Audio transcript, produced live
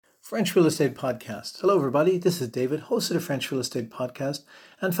French Real Estate Podcast. Hello, everybody. This is David, host of the French Real Estate Podcast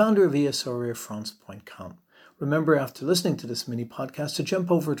and founder of ESOREFrance.com. Remember, after listening to this mini podcast, to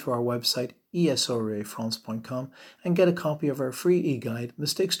jump over to our website, ESOREFrance.com, and get a copy of our free e-guide,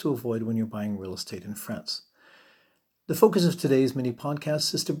 Mistakes to Avoid When You're Buying Real Estate in France. The focus of today's mini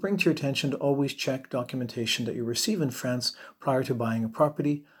podcast is to bring to your attention to always check documentation that you receive in France prior to buying a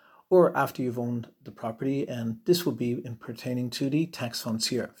property or after you've owned the property, and this will be in pertaining to the taxe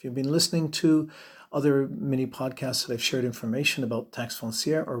foncière. If you've been listening to other mini podcasts that I've shared information about taxe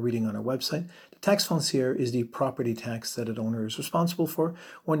foncière or reading on our website, the taxe foncière is the property tax that an owner is responsible for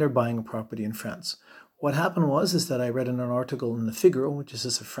when they're buying a property in France. What happened was that I read in an article in the Figaro, which is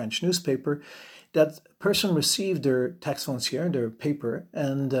a French newspaper, that a person received their taxe foncière, their paper,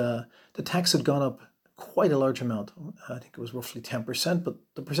 and the tax had gone up quite a large amount. I think it was roughly 10%, but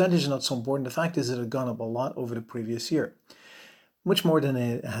the percentage is not so important. The fact is it had gone up a lot over the previous year, much more than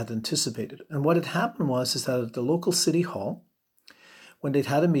I had anticipated. And what had happened was that at the local city hall, when they'd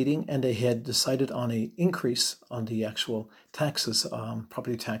had a meeting and they had decided on an increase on the actual taxes,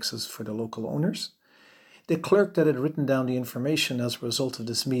 property taxes for the local owners, the clerk that had written down the information as a result of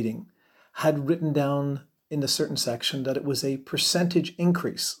this meeting had written down in a certain section that it was a percentage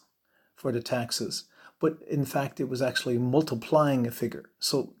increase for the taxes. But in fact, it was actually multiplying a figure.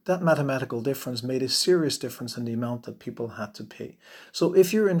 So that mathematical difference made a serious difference in the amount that people had to pay. So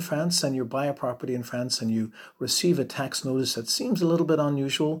if you're in France and you buy a property in France and you receive a tax notice that seems a little bit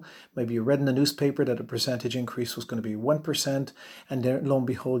unusual, maybe you read in the newspaper that a percentage increase was going to be 1%, and then lo and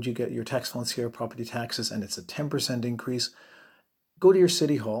behold, you get your taxe foncière property taxes and it's a 10% increase, go to your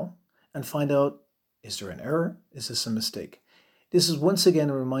city hall and find out, is there an error? Is this a mistake? This is once again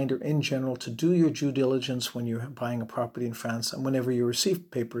a reminder in general to do your due diligence when you're buying a property in France and whenever you receive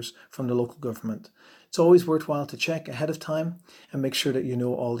papers from the local government. It's always worthwhile to check ahead of time and make sure that you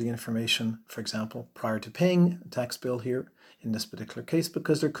know all the information, for example, prior to paying a tax bill here in this particular case,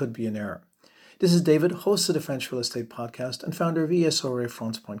 because there could be an error. This is David, host of the French Real Estate Podcast and founder of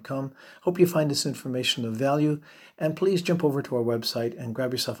ESOREFrance.com. Hope you find this information of value, and please jump over to our website and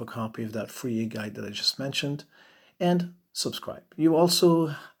grab yourself a copy of that free e-guide that I just mentioned, and subscribe. You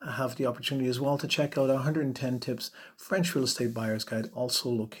also have the opportunity as well to check out our 110 Tips French Real Estate Buyer's Guide, also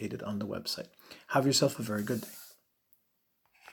located on the website. Have yourself a very good day.